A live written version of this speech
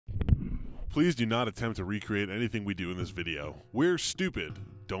Please do not attempt to recreate anything we do in this video. We're stupid.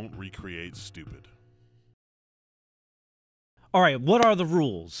 Don't recreate stupid. All right, what are the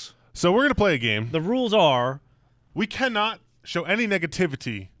rules? So we're going to play a game. The rules are... We cannot show any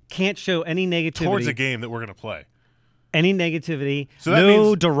negativity. Can't show any negativity. Towards a game that we're going to play. Any negativity. So that no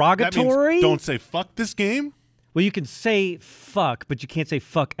means, derogatory. That means don't say fuck this game. Well, you can say fuck, but you can't say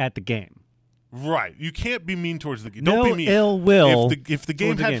fuck at the game. Right. You can't be mean towards the game. No don't be mean. Ill will. If the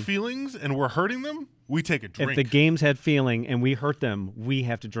game had feelings and we're hurting them, we take a drink. If the games had feeling and we hurt them, we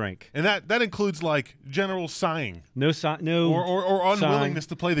have to drink. And that includes like general sighing. No or unwillingness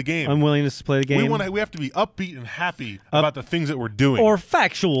to play the game. Unwillingness to play the game. We have to be upbeat and happy about the things that we're doing. Or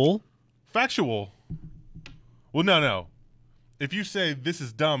factual. Factual. Well, no. If you say this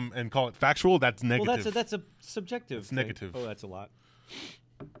is dumb and call it factual, that's negative. Well, that's a subjective. It's negative. Oh, that's a lot.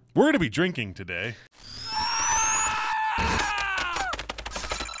 We're going to be drinking today.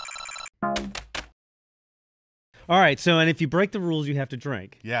 All right, so, and if you break the rules, you have to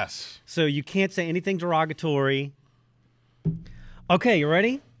drink. Yes. So you can't say anything derogatory. Okay, you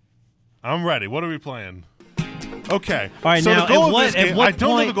ready? I'm ready. What are we playing? Okay. All right, so now, the goal of this game, I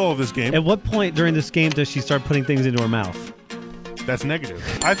don't know the goal of this game. At what point during this game does she start putting things into her mouth? That's negative.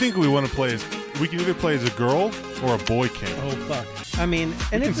 I think we want to play as, we can either play as a girl or a boy king. Oh, fuck. I mean,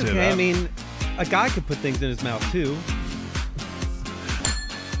 and it's okay. I mean, a guy could put things in his mouth, too.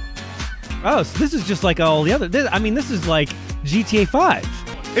 Oh, so this is just like all the other... This is like GTA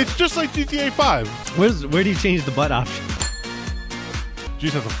 5. It's just like GTA 5. Where do you change the butt option?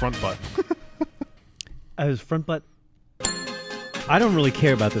 Jeez has a front butt. His front butt... I don't really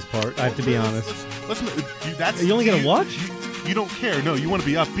care about this part, I have to be honest. That's, you only gonna watch? You don't care. No, you want to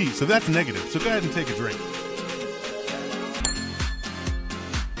be upbeat. So that's negative. So go ahead and take a drink.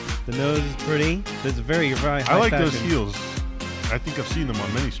 The nose is pretty. There's a very high I like fashion. those heels. I think I've seen them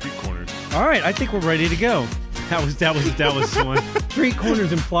on many street corners. All right, I think we're ready to go. That was one. Street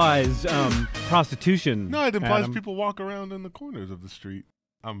corners implies prostitution. No, it implies people walk around in the corners of the street.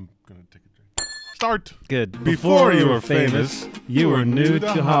 I'm gonna take a drink. Start. Good. Before you were famous, you were new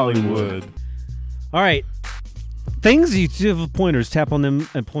to Hollywood. All right. Things you do have pointers, tap on them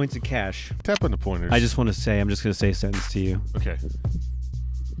and points of cash. Tap on the pointers. I'm just going to say a sentence to you. Okay.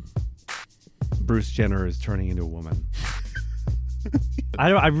 Bruce Jenner is turning into a woman.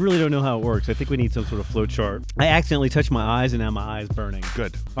 I really don't know how it works. I think we need some sort of flow chart. I accidentally touched my eyes and now my eye is burning.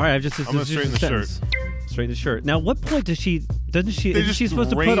 Good. All right, I'm gonna straighten the shirt. Straighten the shirt. Now, what point does she? Isn't she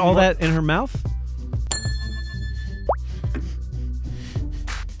supposed to put all that in her mouth?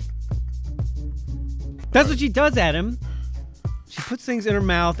 That's what she does, Adam. She puts things in her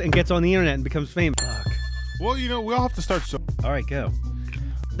mouth and gets on the internet and becomes famous. Fuck. Well, you know, we all have to start. All right, go.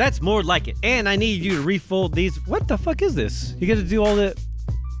 That's more like it. And I need you to refold these. What the fuck is this? You got to do all the...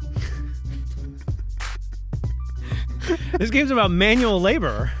 This game's about manual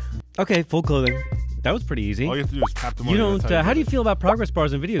labor. Okay, full clothing. That was pretty easy. All you have to do is tap the money. You don't... how do you feel about progress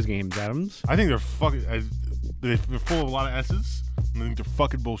bars in video games, Adams? I think they're fucking... They're full of a lot of S's, and I think they're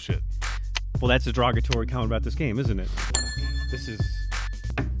fucking bullshit. Well, that's a derogatory comment about this game, isn't it?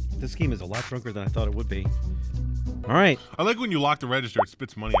 This game is a lot drunker than I thought it would be. All right. I like when you lock the register, it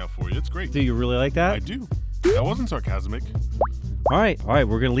spits money out for you. It's great. Do you really like that? I do. That wasn't sarcasmic. All right,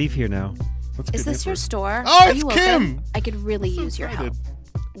 we're gonna leave here now. Is this your store? Oh, Are it's you Kim! Open? I could really use your help.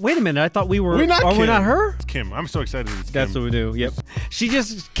 Wait a minute, I thought we were... We're not Kim. We're not her? It's Kim. I'm so excited it's Kim. That's what we do, yep.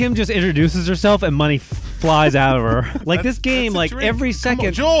 Kim just introduces herself and money flies out of her. Like this game, like every second... Come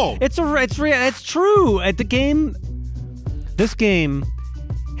on, Joel! It's true! At the game... This game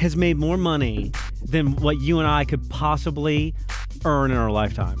has made more money than what you and I could possibly earn in our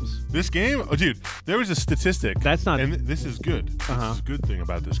lifetimes. This game? Oh, dude, there was a statistic. That's not... And this is good. This is a good thing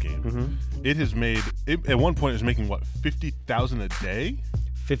about this game. It has made... at one point, it was making, what, $50,000 a day?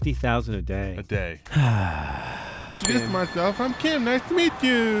 50,000 a day. A day. Introduce myself. I'm Kim. Nice to meet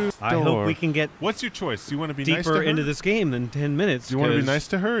you. I hope we can get... What's your choice? Do you want to be nice to her? Deeper into this game than 10 minutes. Do you want to be nice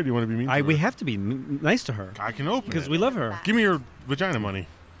to her, or do you want to be mean to her? We have to be nice to her. I can open it. Because we love her. Give me your vagina money.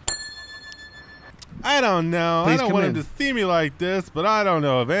 I don't know. Please I don't want him to see me like this, but I don't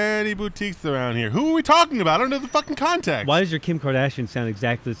know of any boutiques around here. Who are we talking about? I don't know the fucking context. Why does your Kim Kardashian sound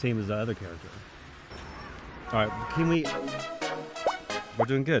exactly the same as the other character? All right, can we... We're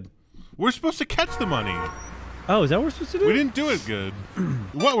doing good. We're supposed to catch the money. Oh, is that what we're supposed to do? We didn't do it good.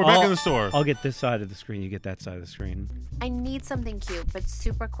 What? We're back in the store. I'll get this side of the screen. You get that side of the screen. I need something cute, but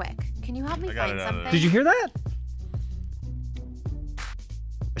super quick. Can you help me find something? Did you hear that?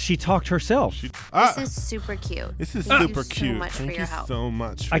 She talked herself. This is super cute. This is Thank super you cute. So much Thank for your help. so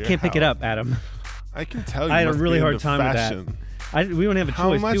much. For I can't pick it up, Adam. I can tell you. I had a must really be hard into time fashion. with We don't have a choice.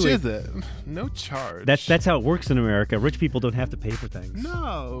 How much do we? is it? No charge. That's how it works in America. Rich people don't have to pay for things.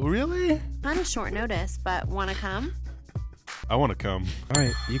 No, really? On short notice, but wanna come? I want to come. All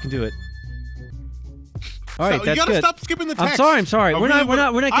right, you can do it. All right, So, that's you gotta good. stop skipping the text. I'm sorry. We're not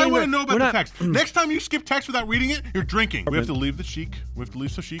I getting want to know about the not- text. Next time you skip text without reading it, you're drinking. We have to leave the chic. We have to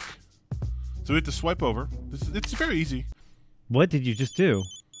leave so chic. So we have to swipe over. It's very easy. What did you just do?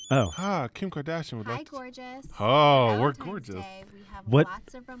 Oh. Kim Kardashian would Hi, like to. gorgeous. Oh, we're Valentine's gorgeous. Day, we have What-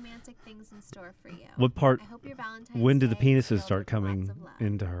 lots of romantic things in store for you. What part? I hope your Valentine's When do the Day is penises filled start with coming lots of love.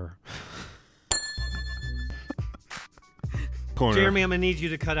 into her? Corner. Jeremy, I'm gonna need you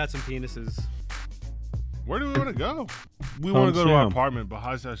to cut out some penises. Where do we want to go? We want to go to our soon. apartment, but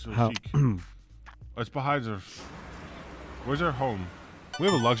how's that so chic? It's behind our. Where's our home? We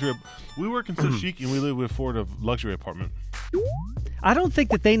have a luxury. We work in so chic, and we live with afford a luxury apartment. I don't think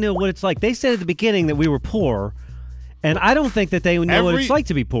that they know what it's like. They said at the beginning that we were poor, and I don't think that they know what it's like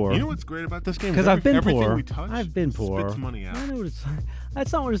to be poor. You know what's great about this game? Because I've been everything poor. We touch I've been poor. Spits money out. I know what it's like.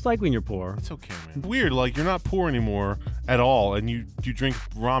 That's not what it's like when you're poor. It's okay, man. Weird, like you're not poor anymore at all, and you drink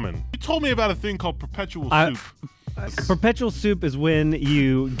ramen. You told me about a thing called perpetual soup. Perpetual soup is when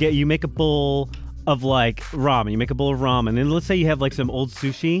you make a bowl of like ramen. You make a bowl of ramen, and let's say you have like some old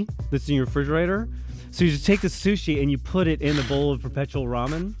sushi that's in your refrigerator. So you just take the sushi and you put it in the bowl of perpetual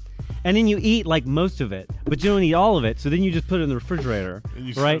ramen, and then you eat like most of it, but you don't eat all of it. So then you just put it in the refrigerator,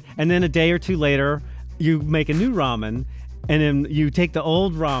 right? And then a day or two later, you make a new ramen. And then you take the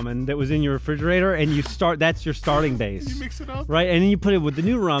old ramen that was in your refrigerator and you start, that's your starting base. You mix it up. Right? And then you put it with the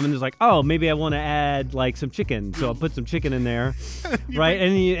new ramen. It's like, oh, maybe I want to add like some chicken. So I'll put some chicken in there. Right?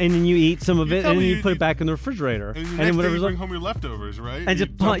 And then you eat some of it and then you put it back in the refrigerator. And then then whatever's you left. bring home your leftovers, right? And you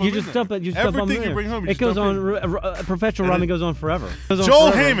just dump it. You just dump them Everything in you bring there. home, you It just goes dump on. Perpetual ramen goes on forever.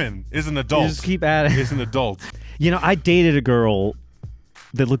 Joel Heyman is an adult. You just keep adding. Is an adult. You know, I dated a girl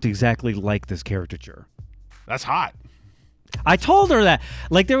that looked exactly like this caricature. That's hot. I told her that.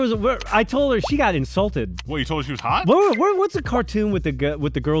 Like I told her she got insulted. What, you told her she was hot? What's a cartoon with the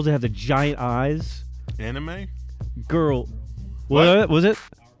girls that have the giant eyes? Anime? Girl. What was it?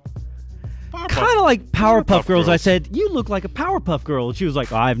 Kind of like Powerpuff Girls. I said, you look like a Powerpuff Girl. And she was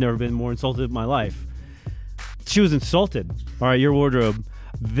like, oh, I've never been more insulted in my life. She was insulted. All right, your wardrobe.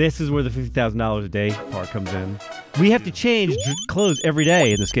 This is where the $50,000 a day part comes in. We have to change clothes every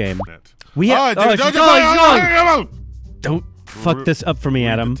day in this game. We have. Don't fuck this up for me,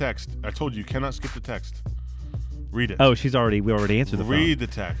 Adam. The text. I told you cannot skip the text. Read it. Oh, we already answered the phone. Read the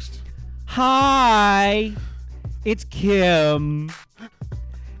text. Hi, it's Kim.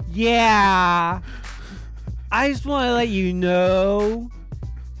 Yeah, I just want to let you know.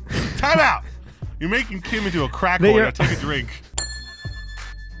 Time out. You're making Kim into a crack whore. Now take a drink.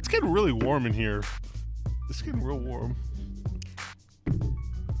 It's getting really warm in here. It's getting real warm.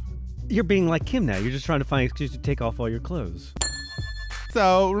 You're being like Kim now. You're just trying to find an excuse to take off all your clothes.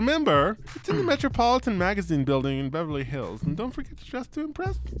 So, remember, it's in the Metropolitan Magazine building in Beverly Hills. And don't forget to dress to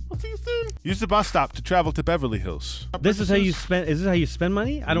impress. I'll see you soon. Use the bus stop to travel to Beverly Hills. This is how you spend. Is this how you spend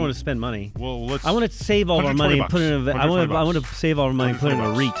money? I don't want to spend money. Well, let's. I want to save all our money and put it in a. I want to save all our money and put it in a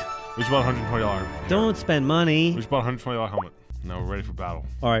REIT. We just bought a $120. Don't spend money. We just bought a $120 helmet. Now we're ready for battle.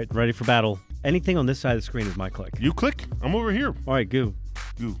 All right, ready for battle. Anything on this side of the screen is my click. You click. I'm over here. All right, goo.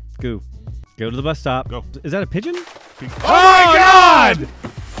 Goo. Goo. Go to the bus stop. Go. Is that a pigeon? Oh my God!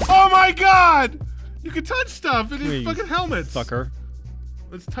 Oh my God! You can touch stuff in these fucking helmets. Fucker.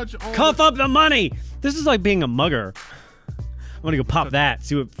 Let's touch all. Cuff up the money. This is like being a mugger. I'm gonna go pop that.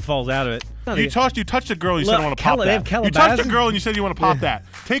 See what falls out of it. You touched a girl and you said I want to pop that. You touched a girl and you said you want to pop that.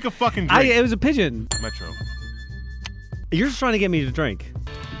 Take a fucking drink. It was a pigeon. Metro. You're just trying to get me to drink.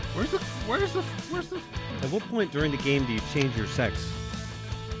 Where's the? At what point during the game do you change your sex?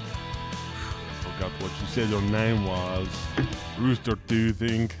 Forgot what you said your name was. Rooster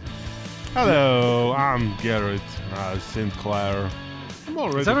Teeth. Hello, I'm Garrett Sinclair.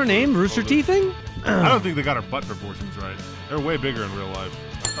 Is that her name? Rooster Teething? I don't think they got her butt proportions right. They're way bigger in real life.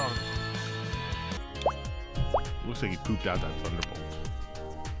 Looks like he pooped out that thunderbolt.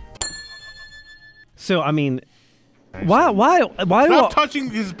 So I mean, why Stop touching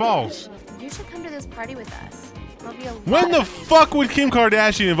his balls. You should come to this party with us. There'll be a lot When the of fuck would Kim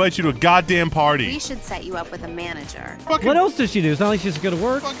Kardashian invite you to a goddamn party? We should set you up with a manager. What else does she do? It's not like she has to go to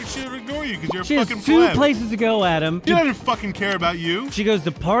work. Fucking she'll ignore you because you're She a has fucking two pleb. places to go, Adam. She doesn't fucking care about you. She goes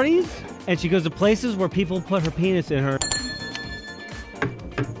to parties and she goes to places where people put her penis in her.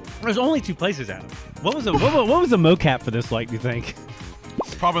 There's only two places, Adam. What was the mocap for this like? Do you think?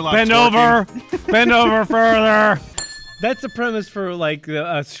 Probably like Bend over, bend over further. That's the premise for like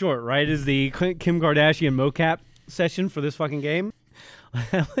a short, right? Is the Kim Kardashian mocap session for this fucking game.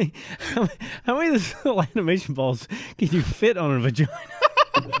 How many of these little animation balls can you fit on a vagina?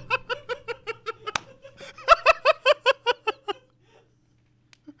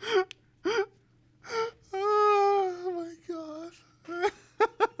 Oh my god.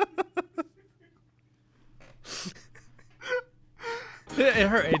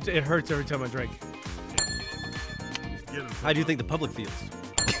 It hurts every time I drink. How do you think the public feels?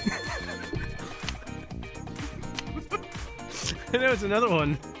 And there was another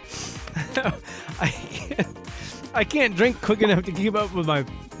one. I can't drink quick enough to keep up with my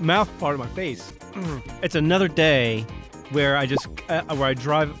mouth part of my face. It's another day where I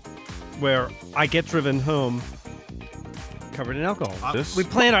get driven home covered in alcohol. We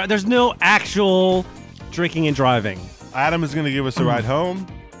plan our. There's no actual drinking and driving. Adam is going to give us a ride home,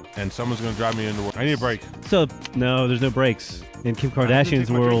 and someone's going to drive me into work. I need a break. So no, there's no breaks in Kim Kardashian's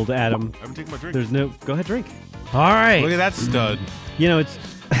world, Adam. I haven't taken my drink. There's no. Go ahead, drink. All right. Look at that stud. You know it's.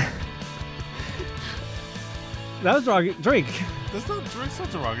 That was wrong. Drink. That's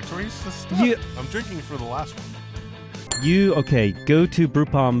not derogatory. It's the stud. I'm drinking for the last one. Okay? Go to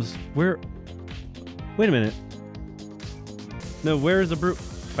Brewpalm's. Where? Wait a minute. No, where is the brew?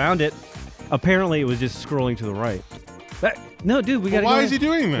 Found it. Apparently, it was just scrolling to the right. No, dude, we gotta. Why is he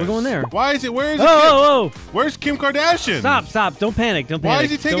doing this? We're going there. Why is it? Where is it? Oh! Where's Kim Kardashian? Stop! Don't panic! Why is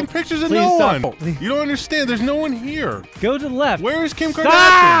he taking pictures of no one? You don't understand. There's no one here. Go to the left. Where is Kim Kardashian?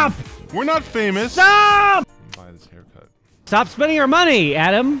 Stop! We're not famous. Stop! Buy this haircut. Stop spending our money,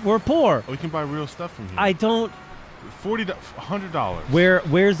 Adam. We're poor. We can buy real stuff from here. I don't. $100.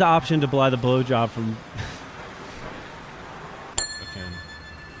 Where's the option to buy the blowjob from?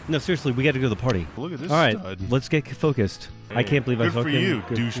 No, seriously, we got to go to the party. Look at this. All right, stud. let's get focused. Hey, I can't believe I good saw for Kim. you,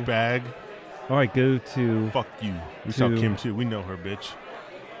 douchebag. All right, go to. Fuck you. We saw Kim too. We know her, bitch.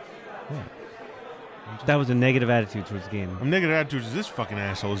 That was a negative attitude towards the game. I'm negative attitude to this fucking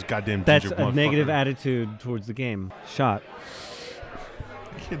asshole. This goddamn That's ginger a blood negative fucker. attitude towards the game. Shot.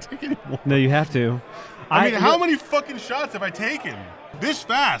 I can't take it anymore. No, you have to. I mean, how many fucking shots have I taken? This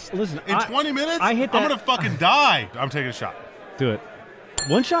fast? Listen, in 20 minutes? I hit that. I'm gonna fucking die. I'm taking a shot. Do it.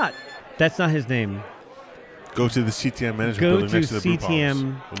 One shot. That's not his name. Go to the CTM management Go building to next to the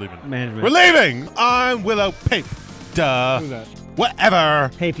CTM We're leaving. management. We're leaving! I'm Willow Pape. Duh. Who's that? Whatever.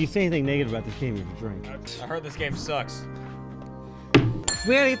 Hey, if you say anything negative about this game, you can drink. I heard this game sucks.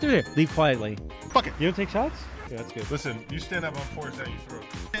 We gotta get through here. Leave quietly. Fuck it. You don't take shots? Yeah, that's good. Listen, you stand up on force that you throw.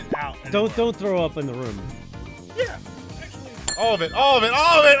 Get out. Don't throw up in the room. Yeah. Actually. All of it. All of it.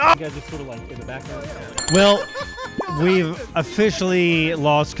 All of it. All You guys just sort of like in the background. Well, we've officially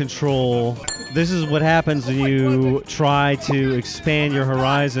lost control. This is what happens when you try to expand your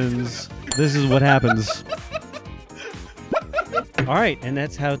horizons. This is what happens. All right, and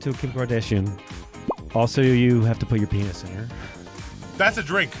that's how to Kim Kardashian. Also, you have to put your penis in her. That's a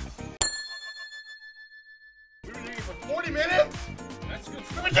drink. We've been drinking for 40 minutes? That's good.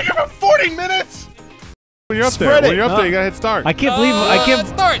 We've been drinking for 40 minutes? When you're up there, you gotta hit start. I can't believe I can't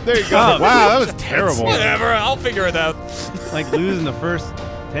Start. There you go. Oh. Wow, that was terrible. Whatever. I'll figure it out. like losing the first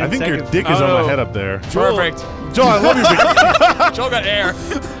 10 I think seconds. your dick is on my head up there. Perfect. Joel, I love you. Joel got air.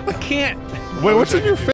 I can't. Wait, what's in your face?